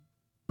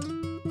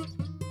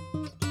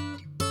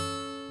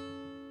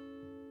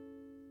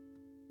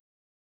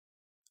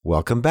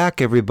Welcome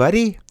back,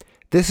 everybody.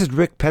 This is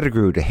Rick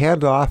Pettigrew to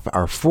hand off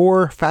our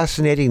 4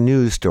 fascinating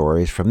news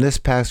stories from this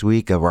past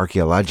week of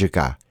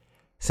Archaeologica.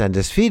 Send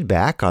us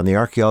feedback on the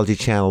Archaeology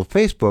Channel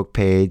Facebook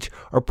page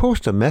or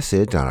post a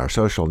message on our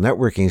social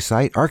networking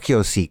site,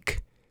 ArchaeoSeek.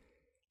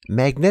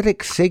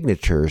 Magnetic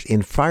signatures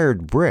in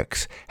fired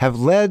bricks have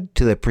led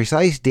to the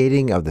precise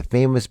dating of the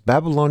famous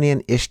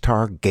Babylonian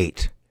Ishtar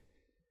Gate.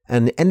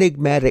 An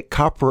enigmatic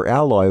copper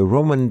alloy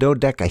Roman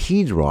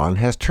dodecahedron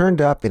has turned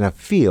up in a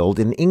field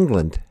in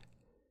England.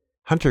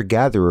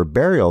 Hunter-gatherer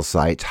burial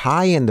sites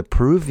high in the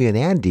Peruvian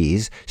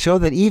Andes show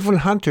that even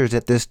hunters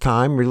at this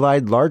time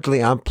relied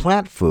largely on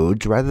plant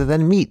foods rather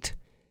than meat.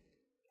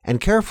 And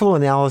careful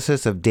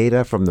analysis of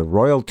data from the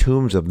royal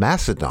tombs of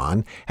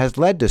Macedon has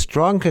led to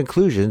strong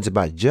conclusions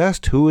about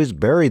just who is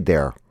buried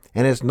there,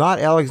 and it's not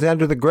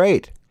Alexander the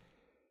Great.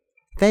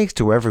 Thanks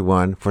to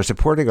everyone for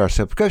supporting our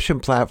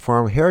subscription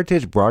platform,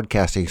 Heritage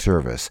Broadcasting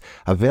Service,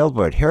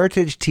 available at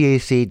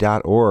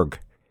heritagetac.org.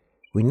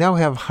 We now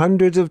have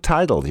hundreds of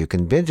titles you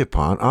can binge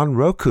upon on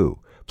Roku.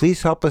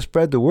 Please help us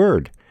spread the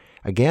word.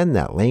 Again,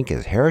 that link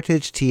is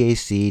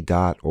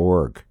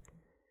heritagetac.org.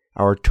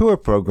 Our tour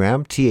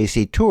program,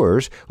 TAC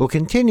Tours, will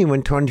continue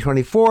in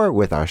 2024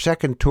 with our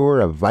second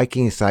tour of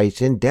Viking sites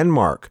in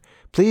Denmark.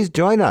 Please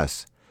join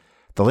us.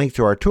 The link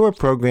to our tour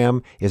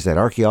program is at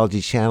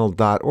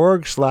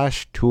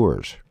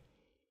archaeologychannel.org/tours.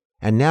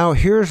 And now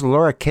here's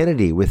Laura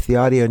Kennedy with the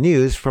audio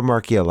news from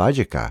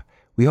Archaeologica.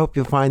 We hope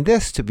you'll find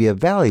this to be a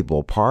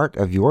valuable part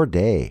of your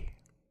day.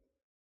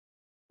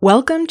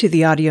 Welcome to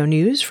the audio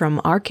news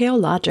from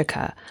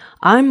Archaeologica.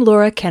 I'm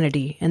Laura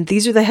Kennedy, and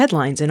these are the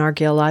headlines in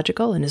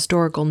archaeological and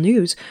historical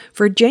news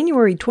for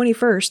January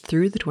 21st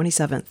through the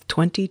 27th,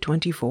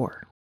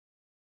 2024.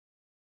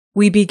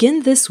 We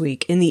begin this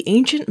week in the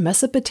ancient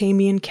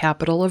Mesopotamian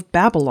capital of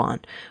Babylon,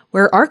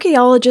 where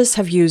archaeologists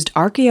have used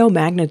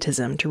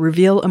archaeomagnetism to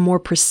reveal a more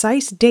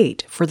precise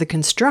date for the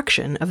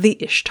construction of the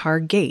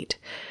Ishtar Gate.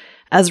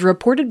 As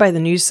reported by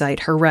the news site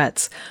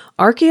Haaretz,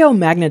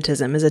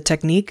 archaeomagnetism is a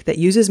technique that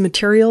uses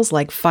materials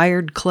like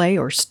fired clay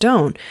or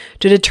stone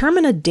to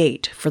determine a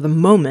date for the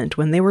moment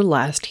when they were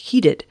last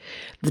heated.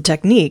 The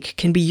technique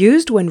can be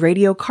used when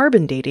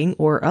radiocarbon dating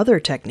or other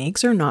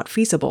techniques are not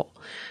feasible.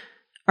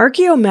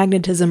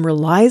 Archaeomagnetism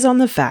relies on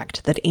the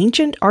fact that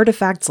ancient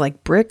artifacts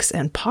like bricks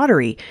and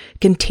pottery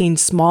contain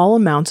small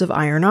amounts of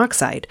iron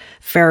oxide,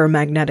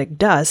 ferromagnetic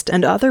dust,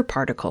 and other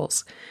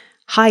particles.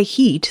 High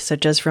heat,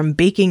 such as from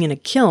baking in a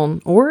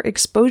kiln or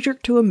exposure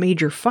to a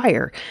major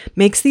fire,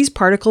 makes these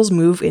particles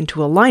move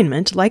into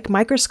alignment like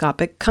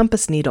microscopic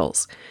compass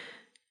needles.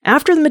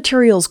 After the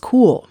materials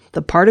cool,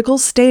 the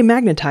particles stay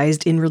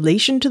magnetized in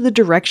relation to the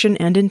direction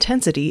and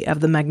intensity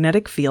of the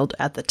magnetic field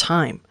at the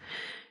time.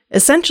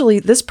 Essentially,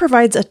 this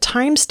provides a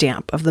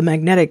timestamp of the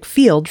magnetic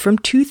field from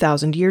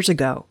 2,000 years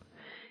ago.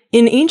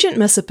 In ancient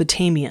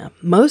Mesopotamia,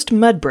 most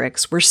mud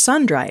bricks were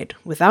sun-dried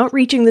without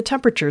reaching the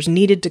temperatures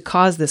needed to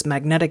cause this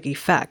magnetic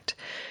effect.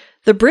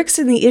 The bricks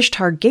in the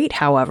Ishtar Gate,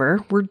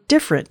 however, were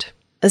different.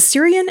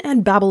 Assyrian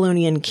and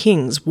Babylonian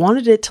kings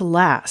wanted it to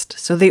last,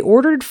 so they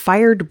ordered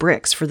fired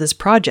bricks for this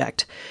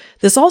project.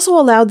 This also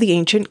allowed the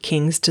ancient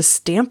kings to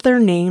stamp their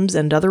names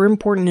and other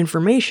important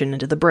information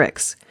into the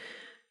bricks.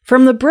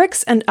 From the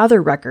bricks and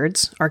other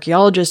records,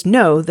 archaeologists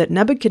know that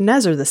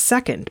Nebuchadnezzar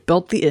II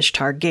built the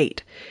Ishtar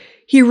Gate.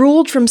 He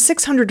ruled from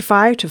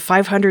 605 to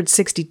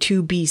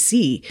 562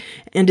 BC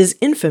and is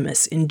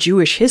infamous in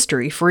Jewish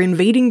history for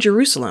invading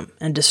Jerusalem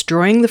and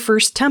destroying the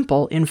first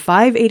temple in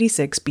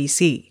 586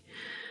 BC.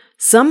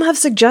 Some have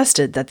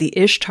suggested that the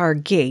Ishtar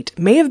Gate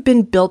may have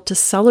been built to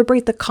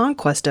celebrate the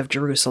conquest of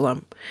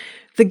Jerusalem.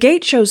 The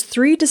gate shows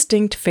 3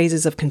 distinct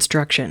phases of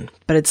construction,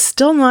 but it's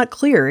still not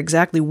clear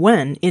exactly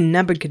when, in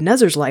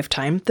Nebuchadnezzar's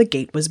lifetime, the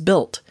gate was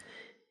built.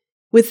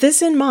 With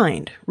this in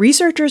mind,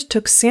 researchers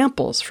took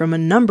samples from a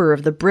number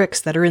of the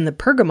bricks that are in the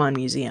Pergamon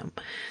Museum.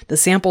 The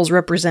samples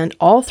represent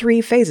all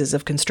 3 phases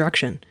of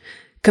construction.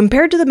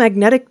 Compared to the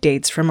magnetic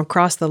dates from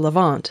across the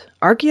Levant,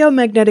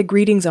 archaeomagnetic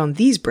readings on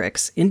these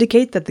bricks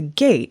indicate that the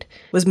gate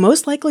was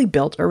most likely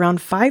built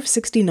around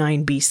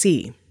 569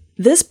 BC.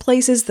 This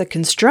places the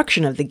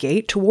construction of the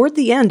gate toward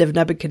the end of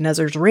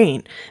Nebuchadnezzar's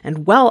reign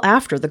and well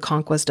after the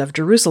conquest of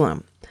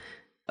Jerusalem.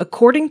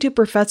 According to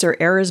Professor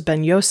Erez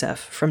Ben-Yosef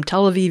from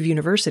Tel Aviv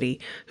University,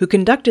 who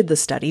conducted the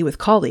study with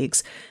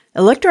colleagues,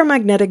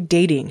 electromagnetic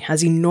dating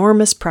has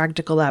enormous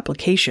practical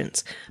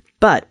applications,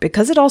 but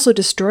because it also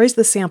destroys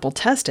the sample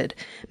tested,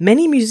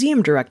 many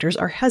museum directors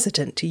are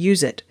hesitant to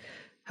use it.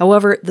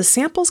 However, the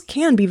samples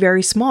can be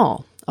very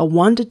small, a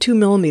 1 to 2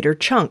 millimeter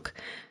chunk.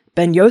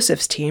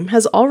 Ben-Yosef's team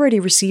has already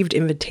received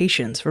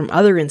invitations from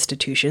other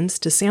institutions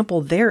to sample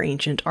their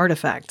ancient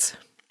artifacts.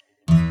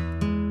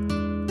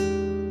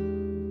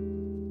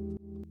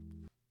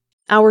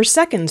 Our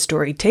second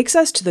story takes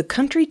us to the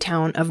country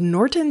town of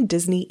Norton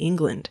Disney,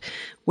 England,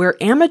 where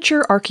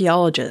amateur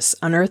archaeologists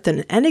unearthed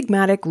an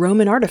enigmatic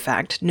Roman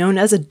artifact known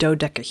as a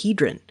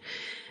dodecahedron.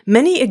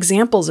 Many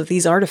examples of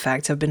these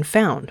artifacts have been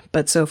found,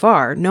 but so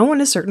far, no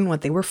one is certain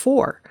what they were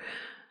for.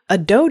 A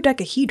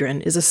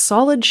dodecahedron is a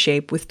solid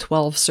shape with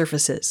 12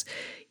 surfaces.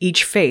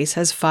 Each face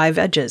has 5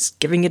 edges,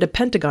 giving it a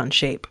pentagon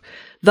shape.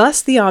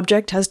 Thus, the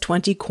object has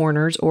 20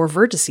 corners or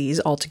vertices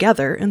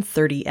altogether and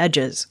 30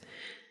 edges.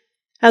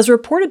 As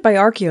reported by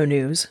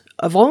ArchaeoNews,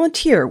 a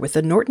volunteer with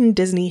the Norton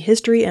Disney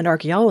History and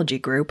Archaeology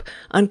Group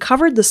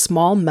uncovered the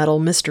small metal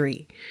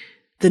mystery.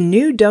 The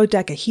new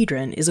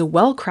dodecahedron is a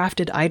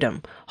well-crafted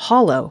item,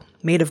 hollow,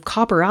 made of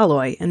copper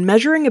alloy, and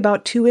measuring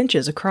about 2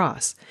 inches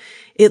across.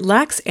 It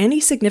lacks any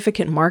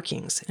significant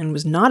markings and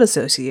was not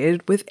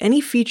associated with any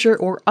feature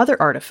or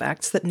other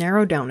artifacts that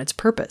narrow down its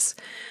purpose.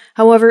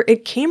 However,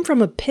 it came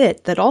from a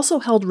pit that also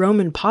held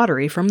Roman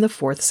pottery from the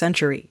 4th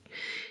century.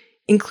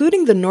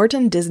 Including the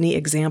Norton Disney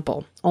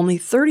example, only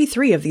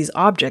 33 of these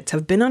objects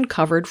have been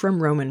uncovered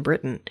from Roman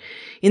Britain.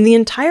 In the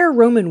entire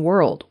Roman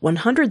world,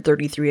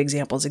 133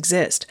 examples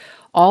exist,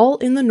 all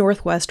in the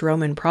northwest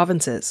Roman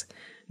provinces.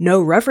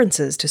 No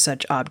references to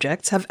such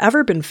objects have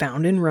ever been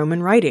found in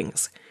Roman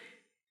writings.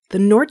 The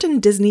Norton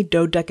Disney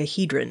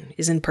dodecahedron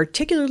is in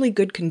particularly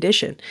good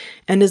condition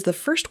and is the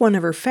first one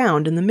ever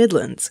found in the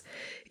Midlands.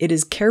 It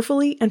is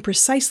carefully and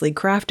precisely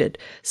crafted,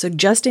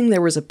 suggesting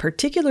there was a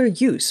particular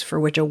use for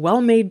which a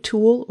well-made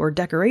tool or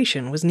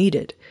decoration was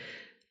needed.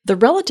 The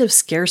relative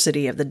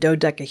scarcity of the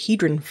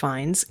dodecahedron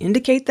finds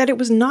indicate that it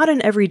was not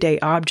an everyday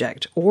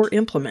object or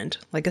implement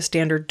like a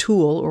standard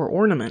tool or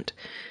ornament.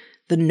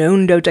 The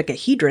known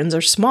dodecahedrons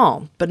are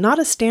small, but not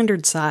a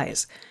standard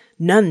size.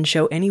 None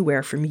show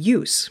anywhere from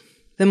use.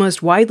 The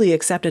most widely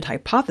accepted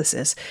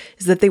hypothesis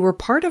is that they were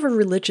part of a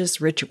religious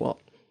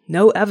ritual.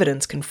 No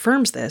evidence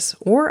confirms this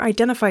or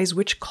identifies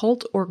which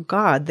cult or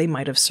god they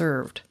might have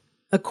served.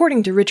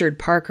 According to Richard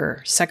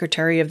Parker,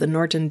 secretary of the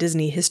Norton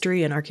Disney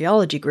History and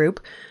Archaeology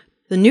Group,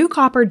 the new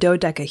copper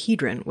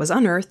dodecahedron was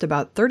unearthed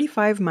about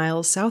 35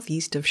 miles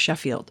southeast of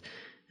Sheffield.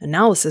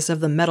 Analysis of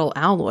the metal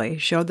alloy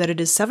showed that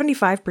it is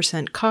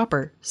 75%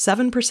 copper,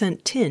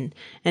 7% tin,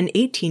 and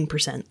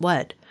 18%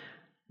 lead.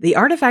 The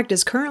artifact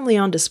is currently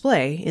on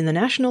display in the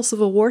National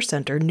Civil War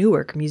Center,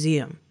 Newark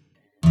Museum.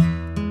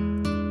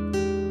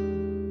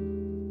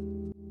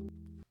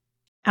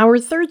 Our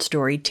third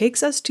story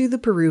takes us to the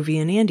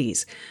Peruvian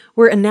Andes,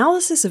 where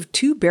analysis of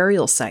 2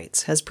 burial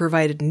sites has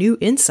provided new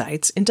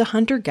insights into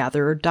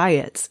hunter-gatherer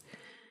diets.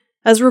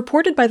 As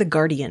reported by The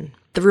Guardian,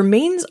 the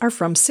remains are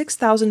from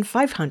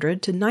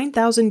 6,500 to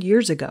 9,000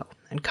 years ago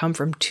and come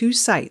from 2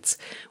 sites,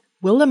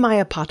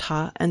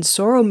 Willamiapata and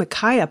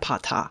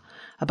Soromikayapata,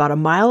 about a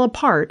mile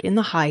apart in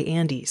the high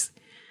Andes.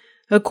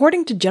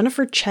 According to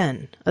Jennifer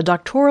Chen, a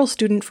doctoral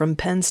student from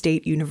Penn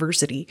State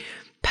University,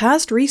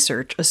 past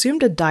research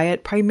assumed a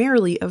diet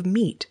primarily of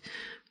meat.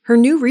 Her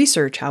new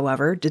research,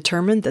 however,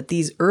 determined that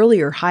these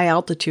earlier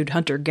high-altitude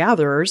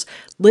hunter-gatherers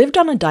lived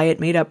on a diet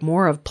made up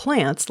more of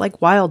plants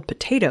like wild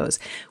potatoes,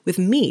 with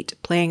meat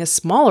playing a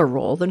smaller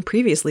role than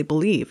previously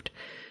believed.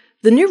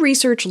 The new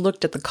research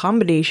looked at the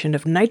combination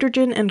of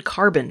nitrogen and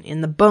carbon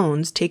in the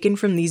bones taken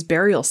from these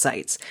burial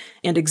sites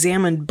and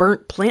examined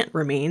burnt plant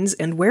remains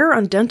and wear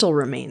on dental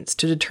remains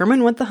to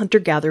determine what the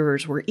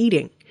hunter-gatherers were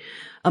eating.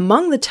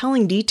 Among the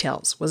telling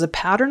details was a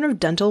pattern of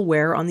dental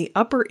wear on the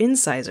upper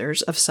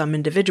incisors of some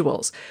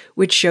individuals,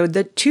 which showed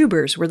that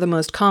tubers were the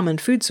most common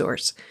food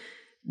source.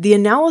 The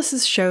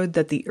analysis showed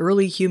that the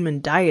early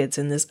human diets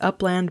in this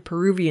upland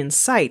Peruvian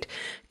site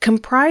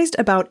comprised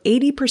about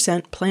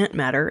 80% plant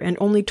matter and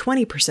only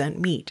 20%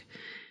 meat.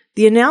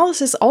 The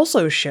analysis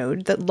also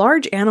showed that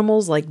large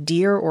animals like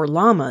deer or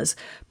llamas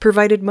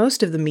provided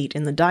most of the meat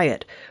in the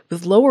diet,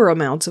 with lower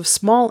amounts of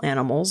small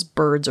animals,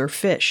 birds, or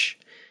fish.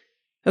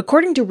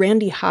 According to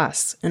Randy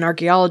Haas, an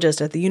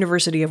archaeologist at the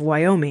University of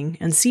Wyoming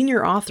and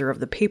senior author of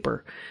the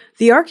paper,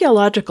 the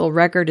archaeological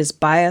record is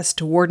biased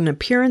toward an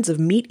appearance of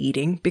meat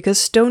eating because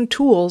stone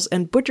tools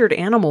and butchered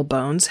animal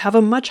bones have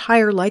a much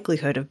higher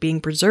likelihood of being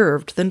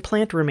preserved than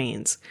plant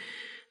remains.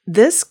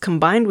 This,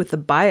 combined with the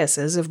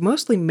biases of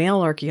mostly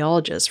male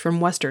archaeologists from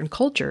Western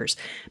cultures,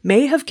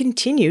 may have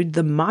continued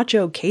the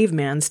macho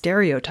caveman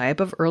stereotype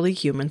of early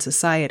human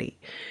society.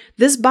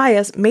 This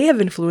bias may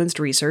have influenced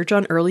research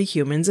on early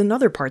humans in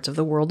other parts of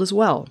the world as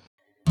well.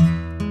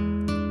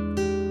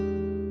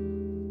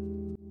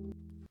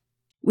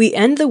 We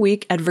end the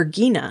week at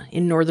Vergina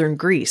in northern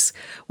Greece,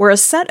 where a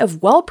set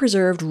of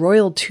well-preserved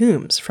royal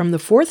tombs from the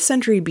 4th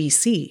century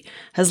BC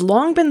has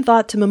long been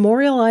thought to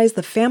memorialize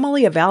the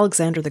family of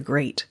Alexander the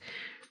Great.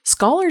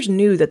 Scholars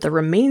knew that the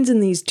remains in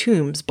these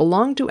tombs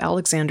belonged to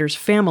Alexander's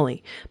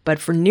family, but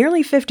for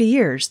nearly 50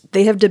 years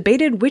they have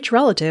debated which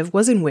relative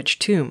was in which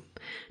tomb.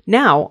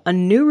 Now, a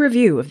new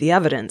review of the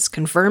evidence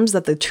confirms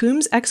that the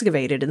tombs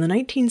excavated in the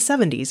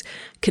 1970s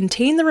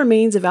contain the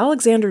remains of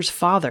Alexander's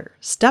father,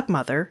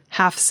 stepmother,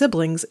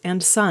 half-siblings,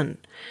 and son.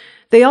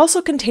 They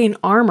also contain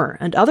armor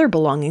and other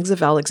belongings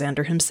of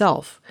Alexander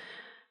himself.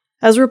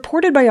 As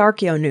reported by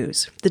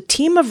ArchaeoNews, the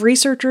team of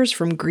researchers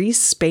from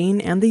Greece,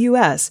 Spain, and the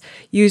US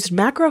used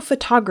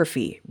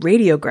macrophotography,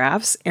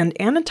 radiographs, and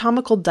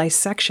anatomical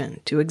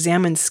dissection to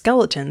examine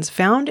skeletons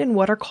found in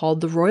what are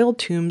called the royal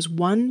tombs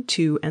 1,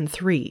 2, and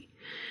 3.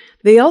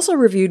 They also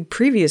reviewed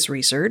previous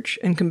research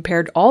and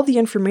compared all the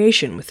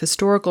information with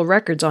historical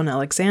records on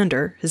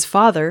Alexander, his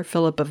father,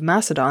 Philip of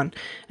Macedon,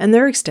 and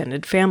their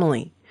extended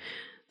family.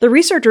 The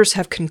researchers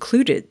have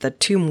concluded that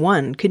Tomb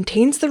 1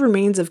 contains the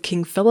remains of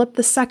King Philip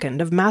II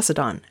of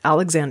Macedon,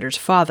 Alexander's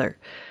father.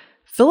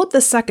 Philip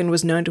II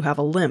was known to have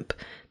a limp.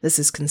 This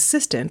is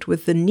consistent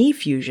with the knee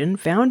fusion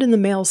found in the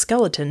male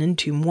skeleton in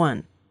Tomb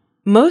 1.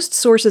 Most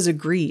sources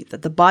agree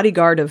that the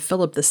bodyguard of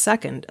Philip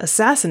II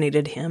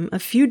assassinated him a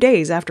few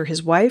days after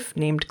his wife,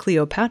 named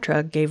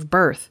Cleopatra, gave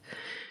birth.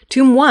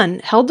 Tomb 1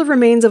 held the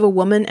remains of a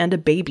woman and a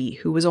baby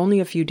who was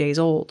only a few days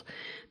old.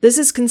 This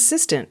is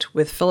consistent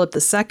with Philip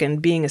II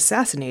being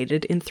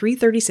assassinated in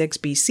 336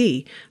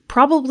 BC,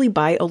 probably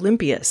by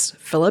Olympias,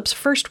 Philip's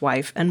first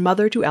wife and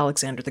mother to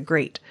Alexander the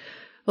Great.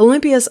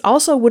 Olympias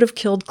also would have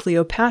killed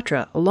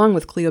Cleopatra along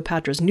with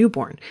Cleopatra's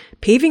newborn,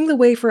 paving the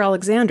way for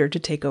Alexander to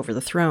take over the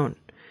throne.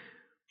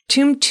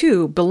 Tomb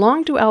 2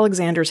 belonged to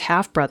Alexander's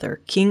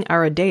half-brother, King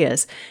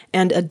Aridaeus,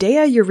 and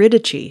Aedia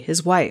Eurydice,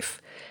 his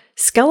wife.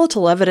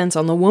 Skeletal evidence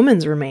on the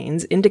woman's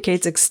remains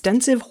indicates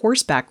extensive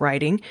horseback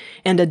riding,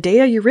 and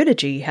Aedia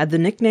Eurydice had the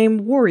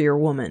nickname Warrior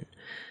Woman.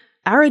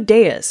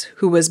 Aridaeus,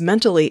 who was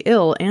mentally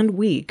ill and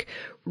weak,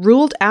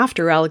 ruled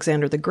after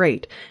Alexander the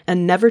Great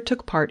and never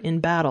took part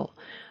in battle.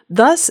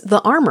 Thus,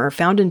 the armor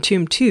found in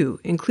Tomb 2,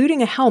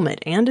 including a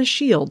helmet and a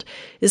shield,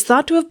 is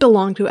thought to have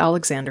belonged to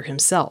Alexander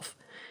himself.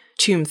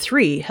 Tomb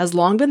 3 has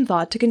long been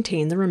thought to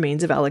contain the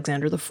remains of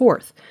Alexander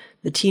IV,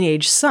 the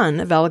teenage son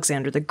of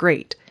Alexander the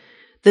Great.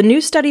 The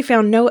new study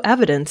found no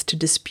evidence to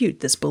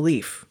dispute this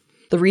belief.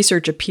 The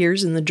research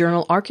appears in the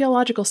journal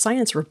Archaeological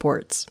Science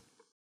Reports.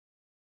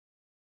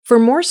 For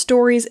more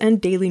stories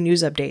and daily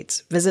news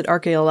updates, visit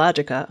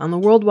Archaeologica on the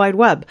World Wide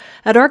Web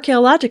at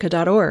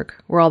archaeologica.org,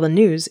 where all the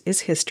news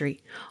is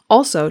history.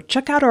 Also,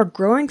 check out our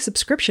growing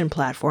subscription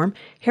platform,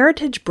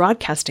 Heritage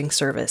Broadcasting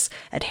Service,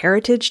 at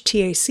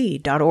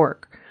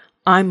heritagetac.org.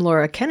 I'm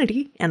Laura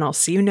Kennedy, and I'll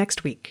see you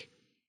next week.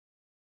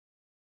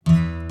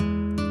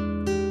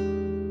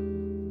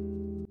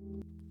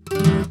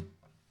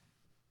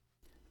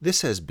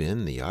 This has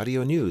been the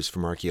audio news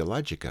from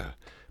Archaeologica,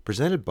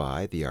 presented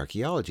by the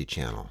Archaeology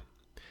Channel.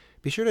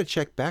 Be sure to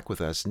check back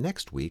with us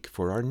next week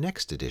for our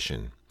next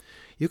edition.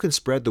 You can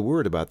spread the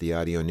word about the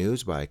audio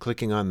news by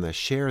clicking on the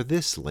Share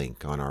This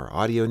link on our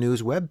audio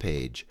news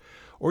webpage,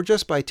 or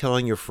just by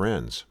telling your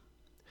friends.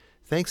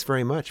 Thanks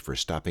very much for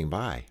stopping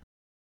by.